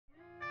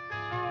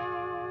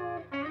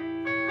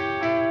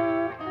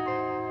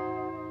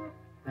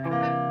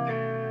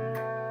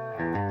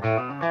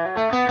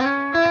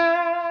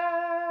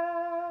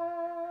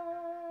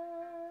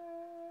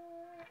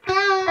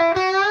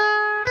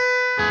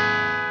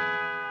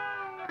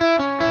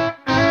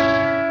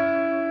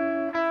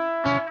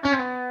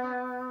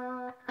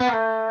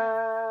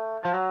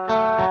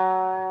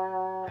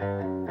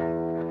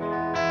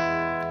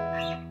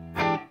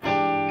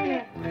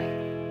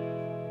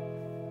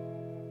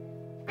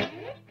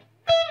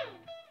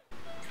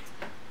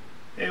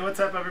Hey,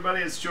 what's up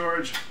everybody? It's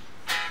George.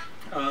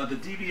 The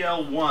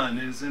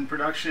DVL-1 is in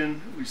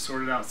production. We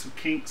sorted out some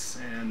kinks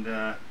and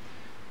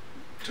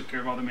took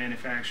care of all the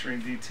manufacturing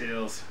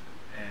details,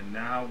 and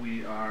now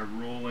we are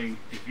rolling.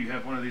 If you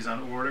have one of these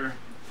on order,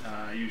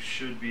 you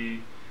should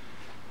be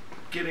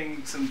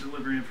getting some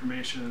delivery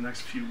information in the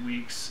next few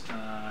weeks.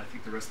 I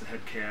think the rest of the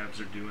head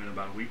cabs are due in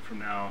about a week from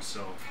now,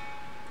 so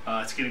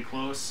it's getting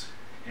close,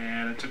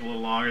 and it took a little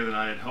longer than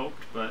I had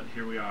hoped, but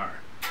here we are.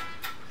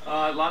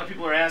 A lot of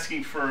people are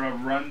asking for a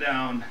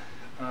rundown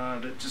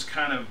that just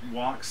kind of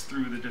walks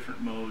through the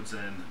different modes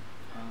and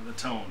the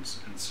tones,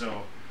 and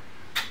so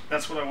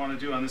that's what I want to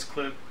do on this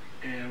clip.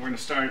 And we're going to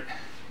start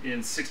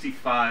in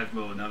 65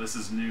 mode. Now this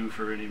is new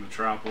for any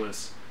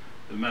Metropoulos.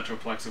 The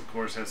Metro-Plex of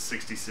course has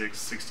 66,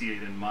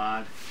 68 in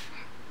mod,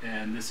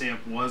 and this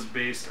amp was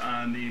based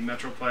on the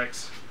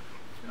Metro-Plex.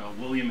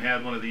 William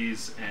had one of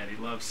these and he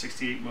loved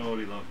 68 mode,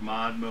 he loved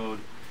mod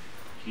mode.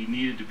 He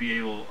needed to be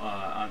able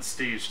on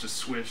stage to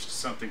switch to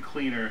something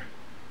cleaner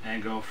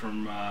and go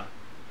from a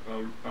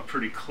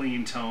pretty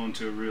clean tone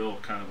to a real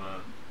kind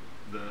of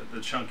the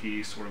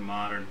chunky sort of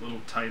modern, a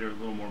little tighter, a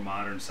little more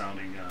modern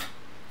sounding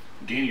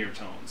gainier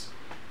tones.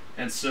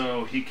 And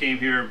so he came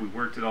here, we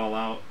worked it all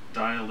out,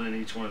 dialed in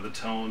each one of the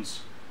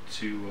tones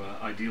to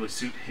ideally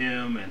suit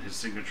him and his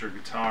signature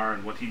guitar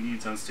and what he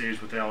needs on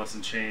stage with Alice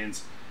in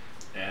Chains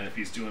and if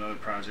he's doing other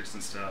projects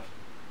and stuff.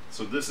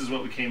 So this is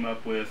what we came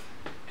up with,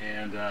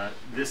 and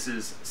this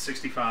is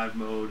 65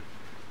 mode,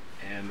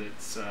 and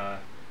it's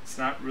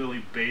not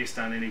really based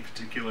on any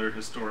particular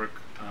historic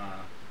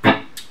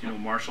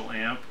Marshall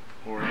amp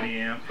or any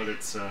amp, but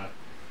it's the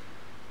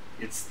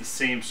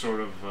same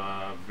sort of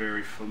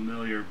very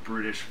familiar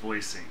British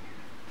voicing.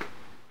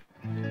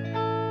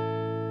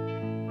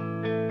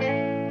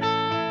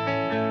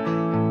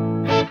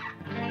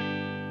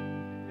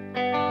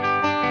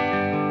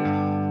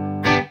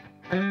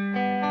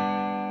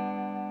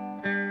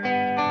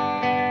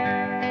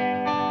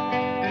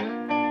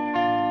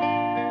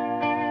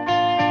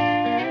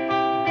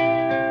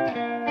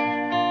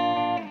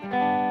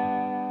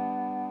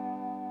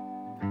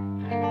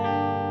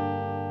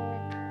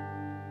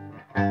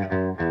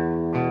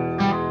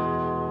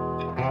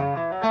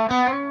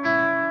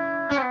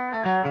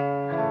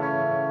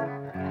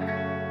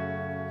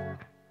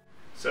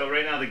 So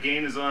right now the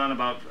gain is on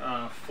about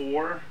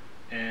 4,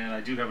 and I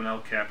do have an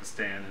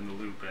Capistan in the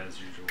loop as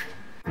usual.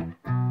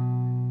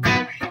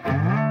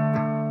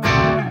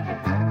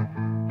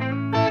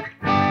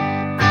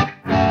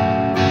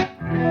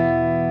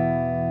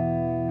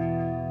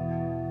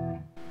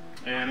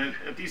 And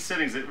at these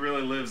settings it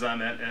really lives on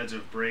that edge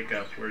of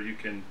breakup where you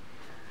can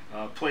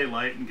play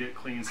light and get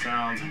clean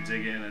sounds and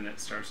dig in, and it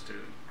starts to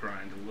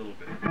grind a little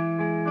bit.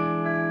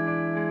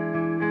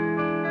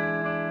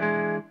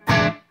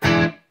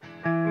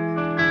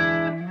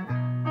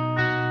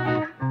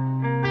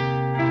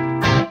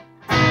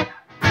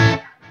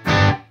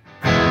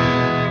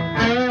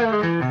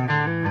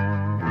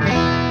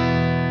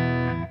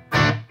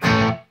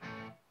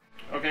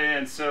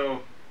 And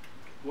so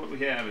what we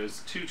have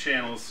is 2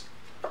 channels,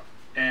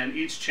 and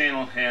each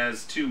channel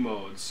has 2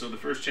 modes. So the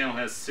first channel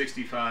has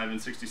 65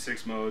 and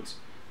 66 modes.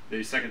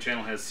 The second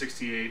channel has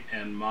 68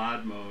 and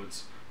mod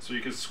modes. So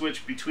you can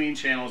switch between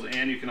channels,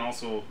 and you can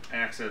also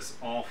access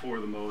all 4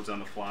 of the modes on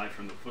the fly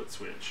from the foot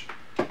switch.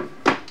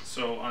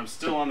 So I'm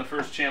still on the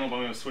first channel, but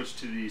I'm going to switch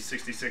to the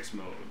 66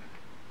 mode.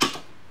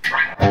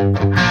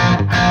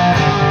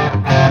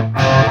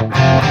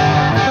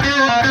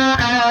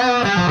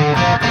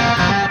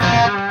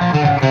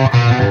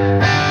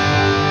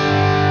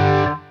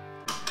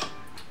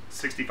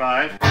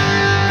 65,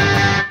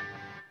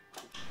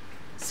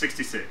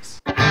 66.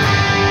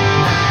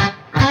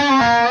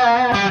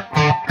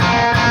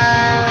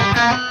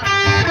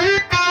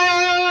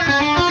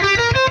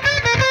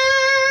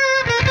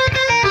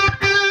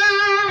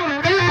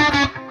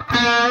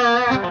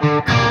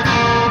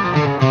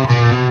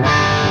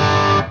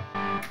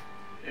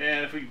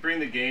 And if we bring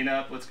the gain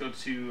up, let's go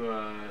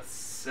to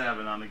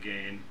 7 on the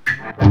gain.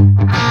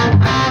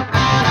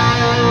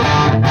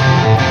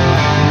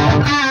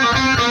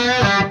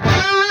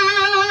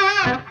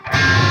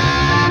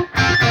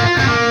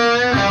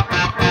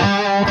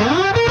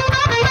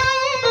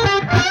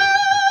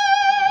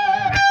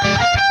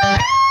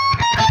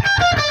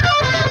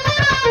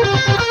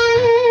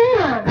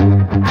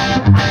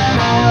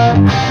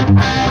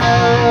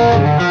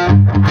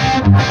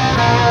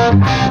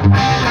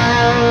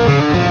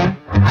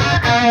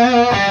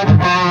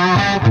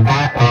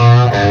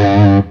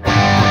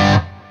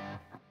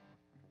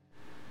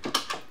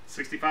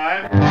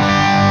 $65,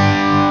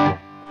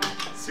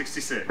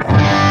 $66.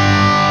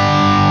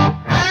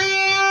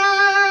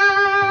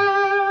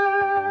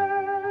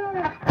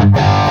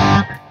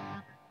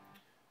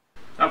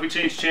 Now if we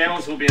change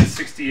channels, we'll be in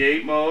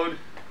 68 mode.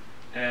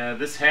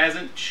 This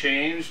hasn't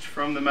changed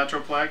from the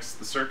Metro-Plex.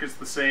 The circuit's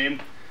the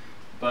same,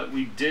 but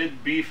we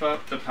did beef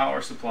up the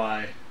power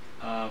supply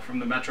from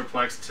the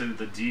Metro-Plex to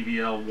the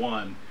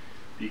DVL-1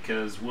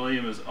 because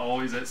William is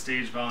always at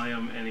stage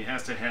volume and he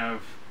has to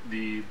have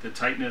the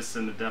tightness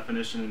and the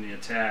definition and the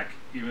attack,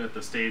 even at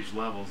the stage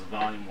levels,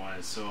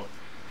 volume-wise. So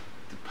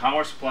the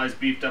power supply is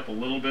beefed up a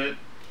little bit.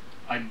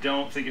 I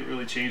don't think it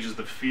really changes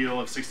the feel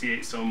of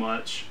 68 so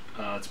much.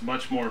 It's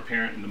much more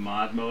apparent in the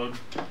mod mode.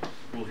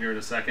 We'll hear in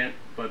a second.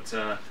 But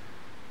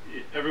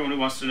everyone who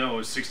wants to know,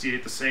 is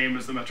 68 the same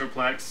as the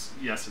Metroplex?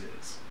 Yes, it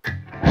is.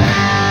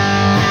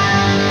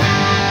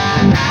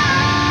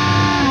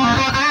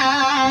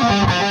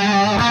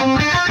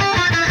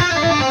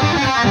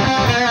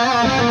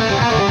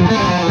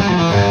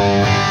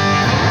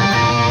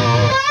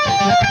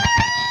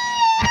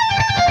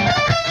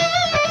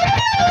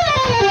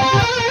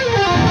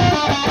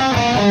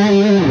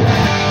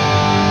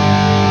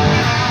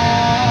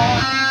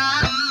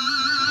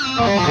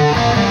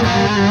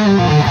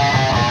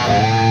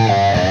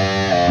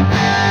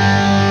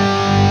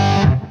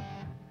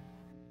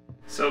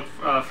 So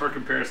for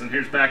comparison,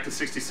 here's back to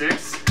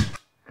 66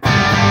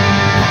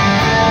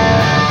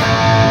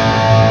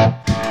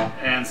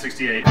 and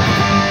 68.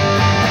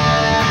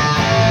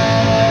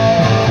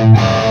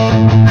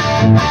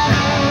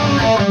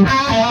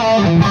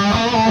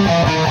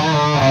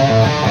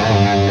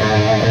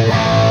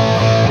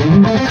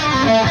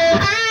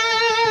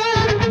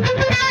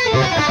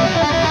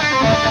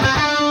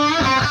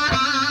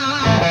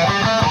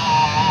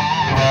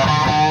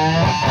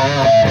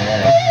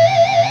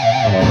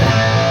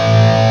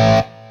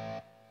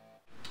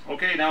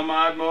 Okay, now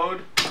mod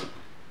mode.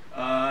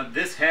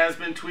 This has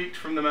been tweaked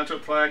from the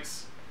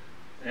Metroplex,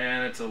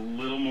 and it's a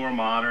little more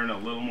modern, a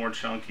little more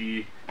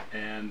chunky,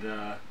 and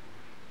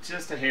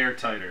just a hair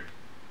tighter.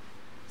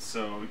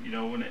 So, you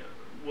know, when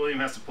William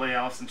has to play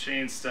Alice in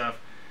Chains stuff,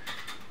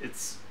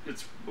 it's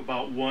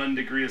about 1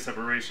 degree of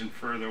separation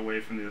further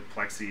away from the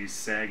plexi,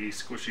 saggy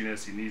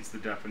squishiness. He needs the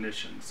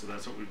definition, so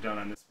that's what we've done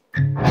on this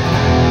one.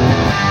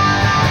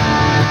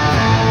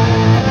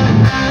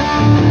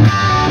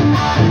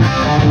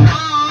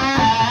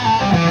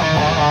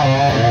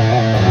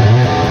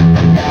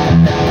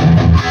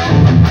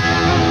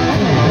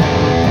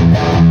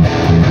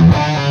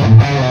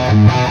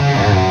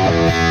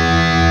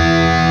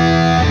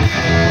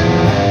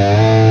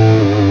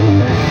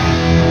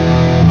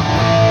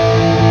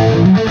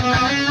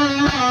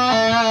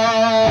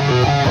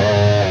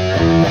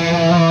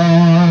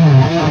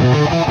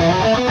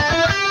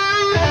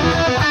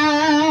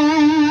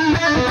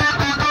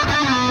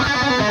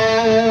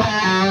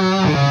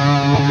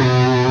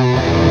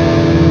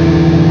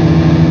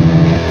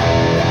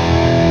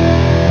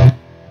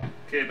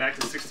 Okay, back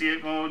to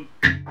 68 mode.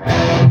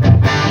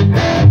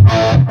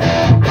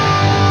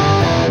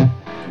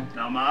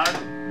 Now mod.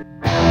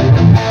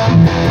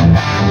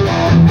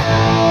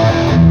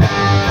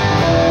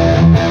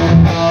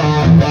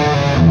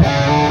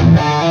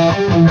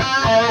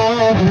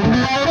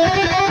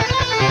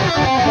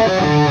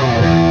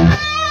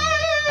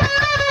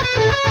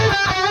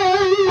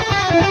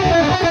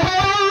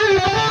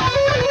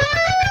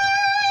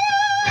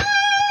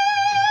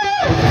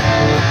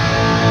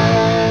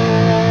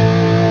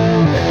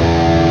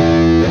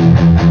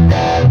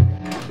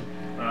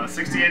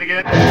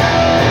 Again.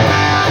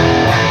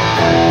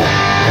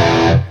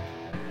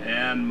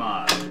 And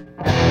mod.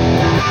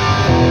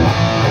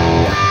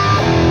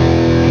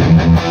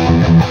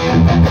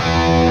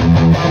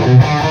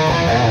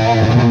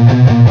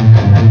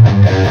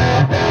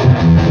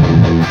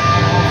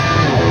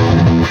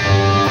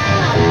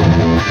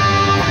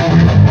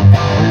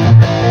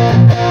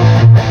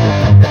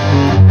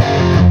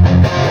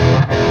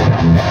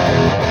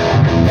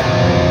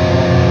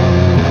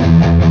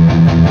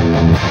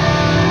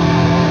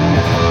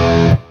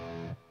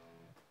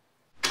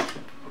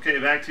 Okay,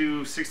 back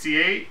to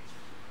 68,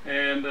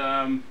 and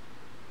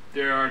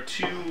there are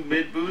 2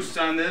 mid boosts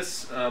on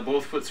this,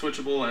 both foot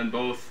switchable and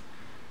both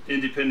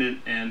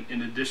independent and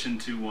in addition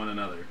to one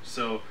another.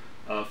 So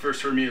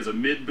first for me is a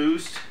mid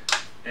boost,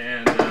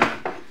 and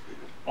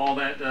all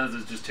that does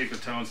is just take the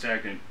tone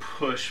stack and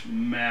push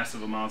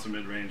massive amounts of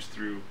mid-range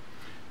through.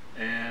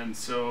 And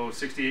so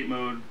 68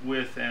 mode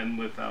with and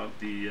without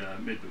the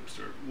mid boost,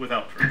 or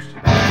without first.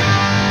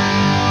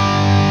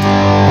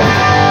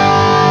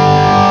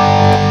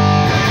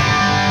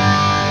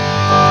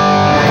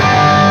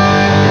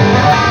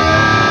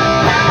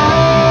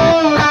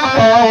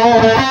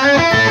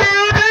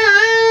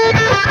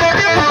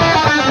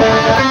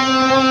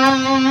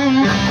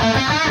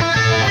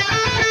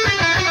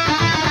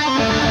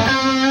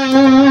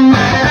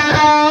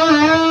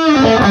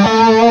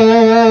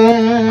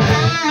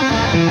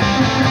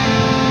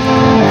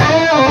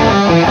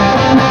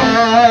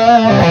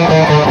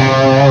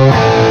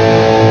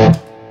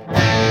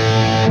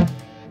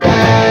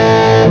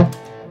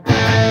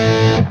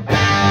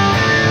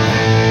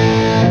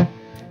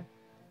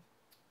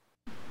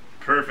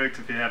 Perfect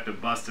if you have to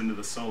bust into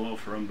the solo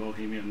from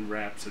Bohemian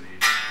Rhapsody.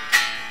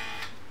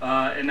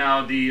 And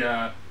now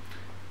the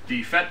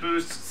FET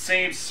boost,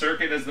 same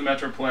circuit as the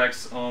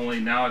Metroplex, only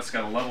now it's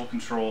got a level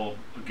control,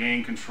 a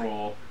gain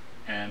control,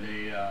 and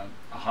a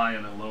high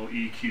and a low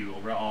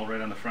EQ all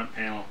right on the front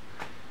panel.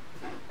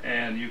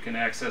 And you can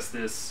access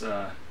this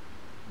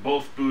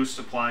both boosts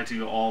apply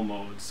to all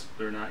modes.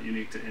 They're not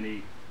unique to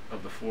any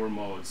of the 4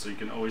 modes, so you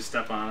can always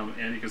step on them,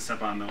 and you can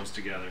step on those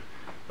together.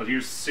 But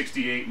here's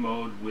 68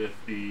 mode with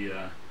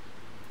the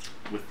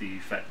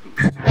FET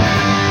boost.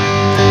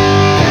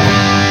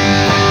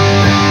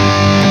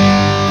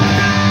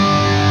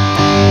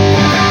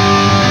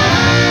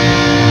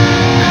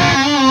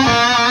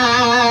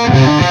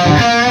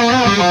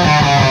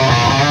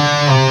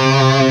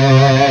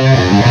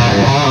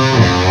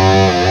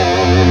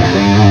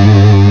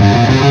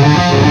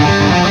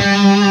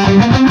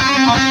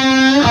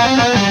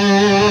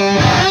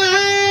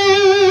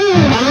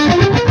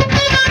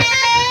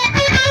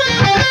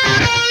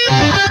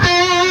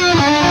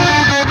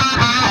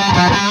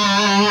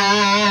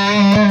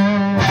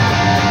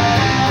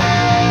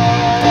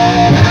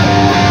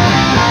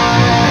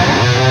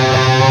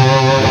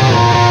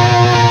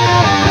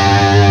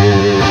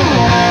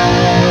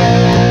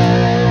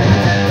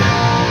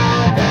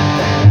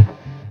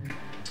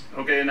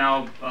 Okay,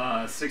 now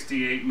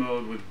 68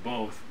 mode with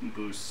both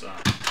boosts on.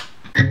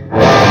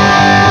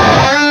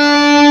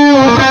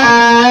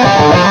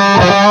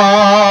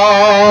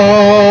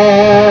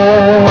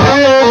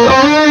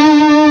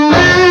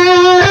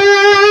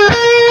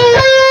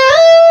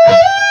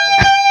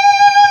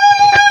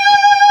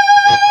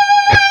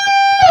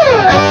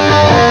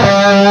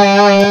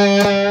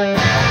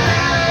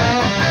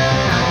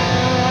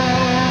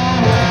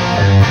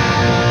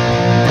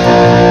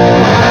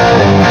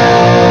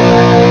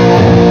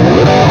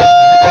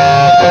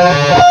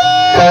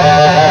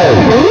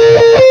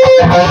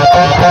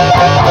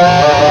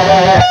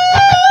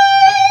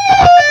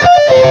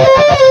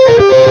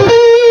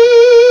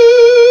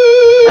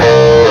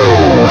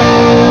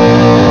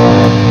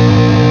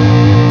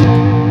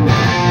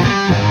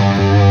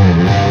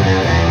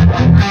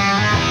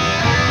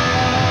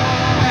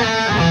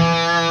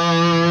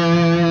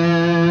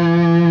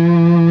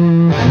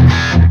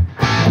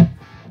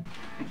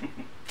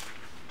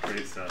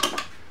 Great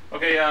stuff.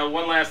 Okay,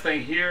 one last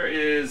thing here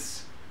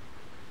is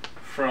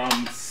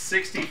from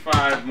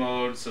 65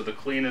 mode, so the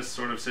cleanest,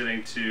 sort of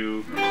sitting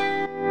to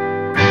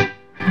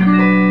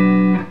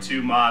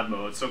mod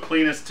mode. So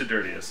cleanest to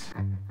dirtiest.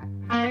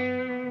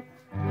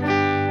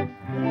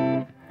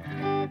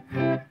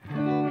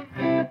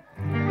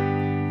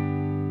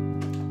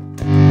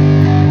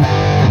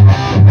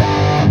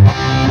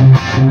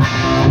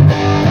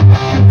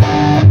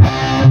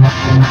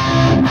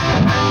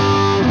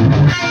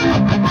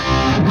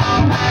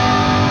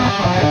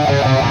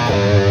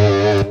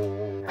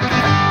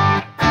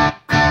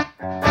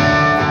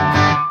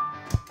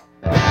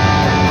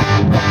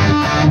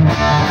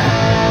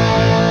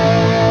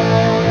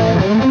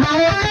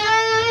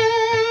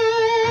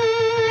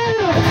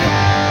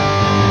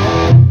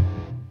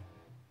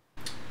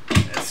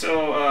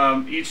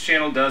 Each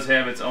channel does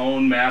have its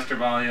own master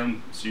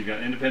volume, so you've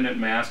got independent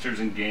masters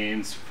and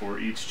gains for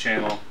each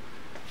channel,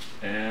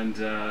 and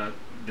the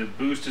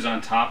boost is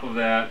on top of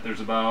that. There's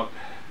about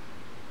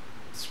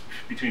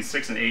between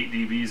 6 and 8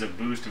 dBs of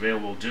boost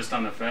available just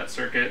on the FET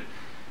circuit,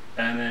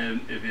 and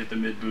then if you hit the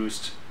mid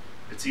boost,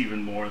 it's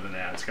even more than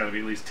that. It's got to be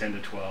at least 10 to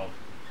 12.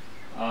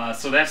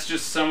 So that's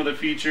just some of the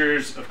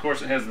features. Of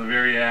course, it has the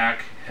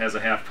Variac, has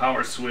a half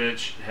power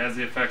switch, it has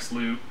the effects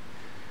loop,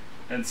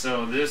 and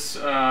so this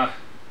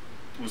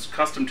was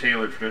custom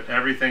tailored for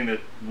everything that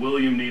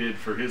William needed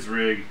for his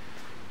rig.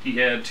 He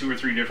had 2 or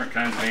 3 different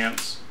kinds of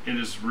amps in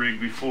his rig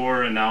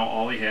before, and now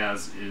all he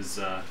has is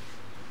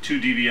 2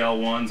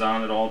 DVL-1s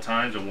on at all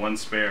times and 1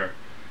 spare.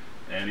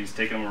 And he's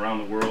taking them around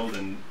the world,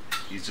 and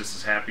he's just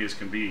as happy as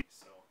can be.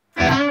 So,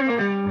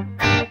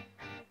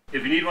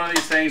 if you need one of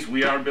these things,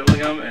 we are building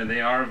them, and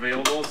they are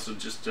available. So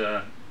just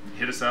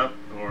hit us up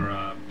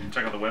or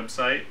check out the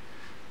website.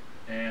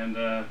 And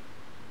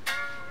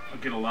I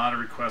get a lot of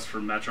requests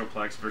for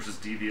Metroplex versus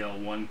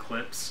DVL-1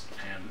 clips,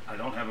 and I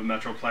don't have a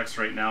Metroplex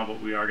right now,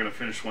 but we are going to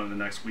finish one in the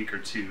next week or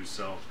 2.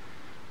 So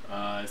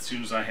as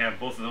soon as I have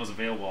both of those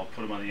available, I'll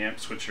put them on the amp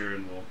switcher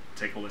and we'll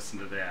take a listen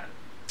to that.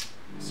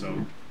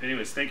 So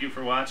anyways, thank you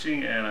for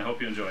watching, and I hope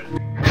you enjoyed it.